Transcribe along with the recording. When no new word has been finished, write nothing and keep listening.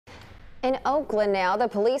In Oakland now, the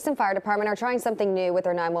police and fire department are trying something new with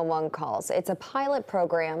their 911 calls. It's a pilot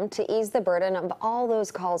program to ease the burden of all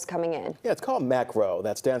those calls coming in. Yeah, it's called MACRO.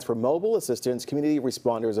 That stands for Mobile Assistance Community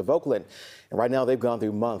Responders of Oakland. And right now they've gone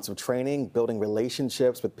through months of training, building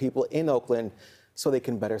relationships with people in Oakland so they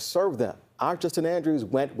can better serve them. Our Justin Andrews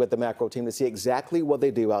went with the MACRO team to see exactly what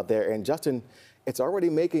they do out there. And Justin, it's already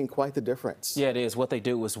making quite the difference. Yeah, it is. What they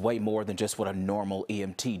do is way more than just what a normal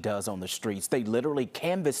EMT does on the streets. They literally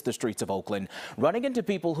canvass the streets of Oakland, running into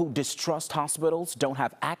people who distrust hospitals, don't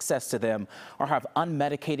have access to them, or have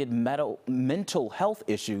unmedicated mental health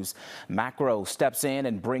issues. MACRO steps in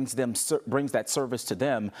and brings that service to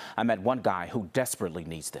them. I met one guy who desperately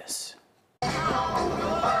needs this.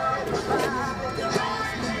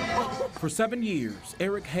 For 7 years,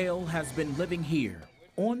 Eric Hale has been living here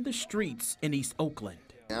on the streets in East Oakland.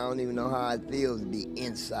 I don't even know how it feels to be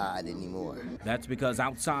inside anymore. That's because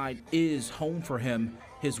outside is home for him,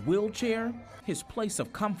 his wheelchair, his place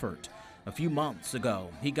of comfort. A few months ago,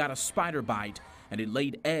 he got a spider bite and it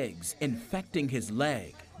laid eggs, infecting his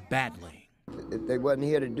leg badly. If they wasn't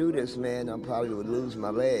here to do this, man, I probably would lose my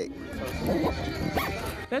leg.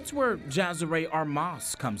 That's where Jazare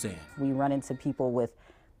Armas comes in. We run into people with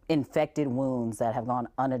infected wounds that have gone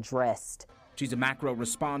unaddressed. She's a MACRO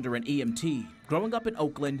responder and EMT. Growing up in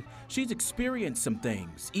Oakland, she's experienced some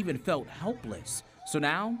things, even felt helpless. So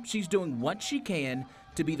now she's doing what she can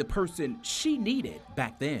to be the person she needed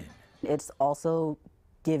back then. It's also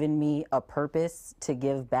given me a purpose to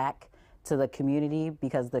give back to the community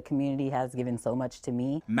because the community has given so much to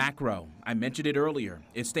me. MACRO, I mentioned it earlier.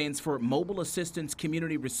 It stands for Mobile Assistance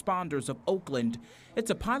Community Responders of Oakland.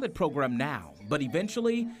 It's a pilot program now, but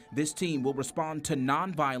eventually this team will respond to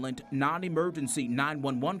nonviolent, non-emergency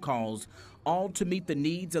 911 calls, all to meet the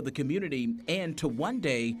needs of the community and to one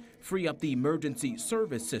day free up the emergency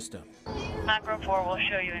service system. MACRO 4 will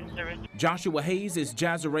show you in service. Joshua Hayes is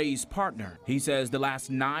Jazare's partner. He says the last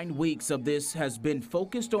 9 weeks of this has been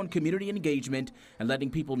focused on community engagement and letting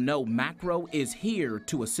people know MACRO is here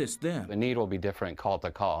to assist them. The need will be different call to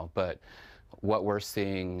call, but what we're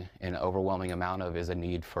seeing an overwhelming amount of is a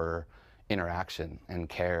need for interaction and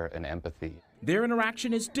care and empathy. Their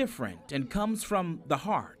interaction is different and comes from the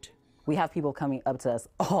heart. We have people coming up to us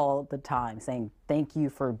all the time saying, thank you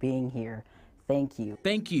for being here. Thank you.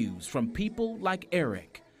 Thank yous from people like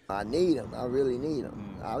Eric. I need them. I really need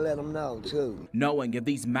them. I'll let them know, too. Knowing if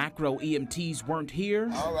these MACRO EMTs weren't here.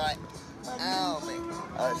 All right. Ow,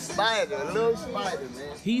 man. A spider, a little spider,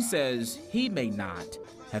 man. He says he may not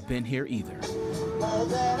have been here either.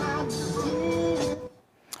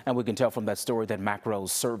 And we can tell from that story that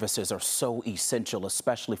MACRO's services are so essential,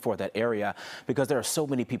 especially for that area, because there are so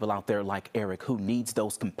many people out there like Eric who needs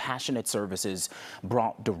those compassionate services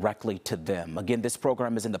brought directly to them. Again, this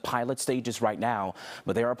program is in the pilot stages right now,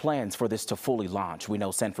 but there are plans for this to fully launch. We know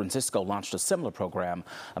San Francisco launched a similar program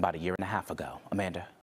about 1.5 years ago. Amanda.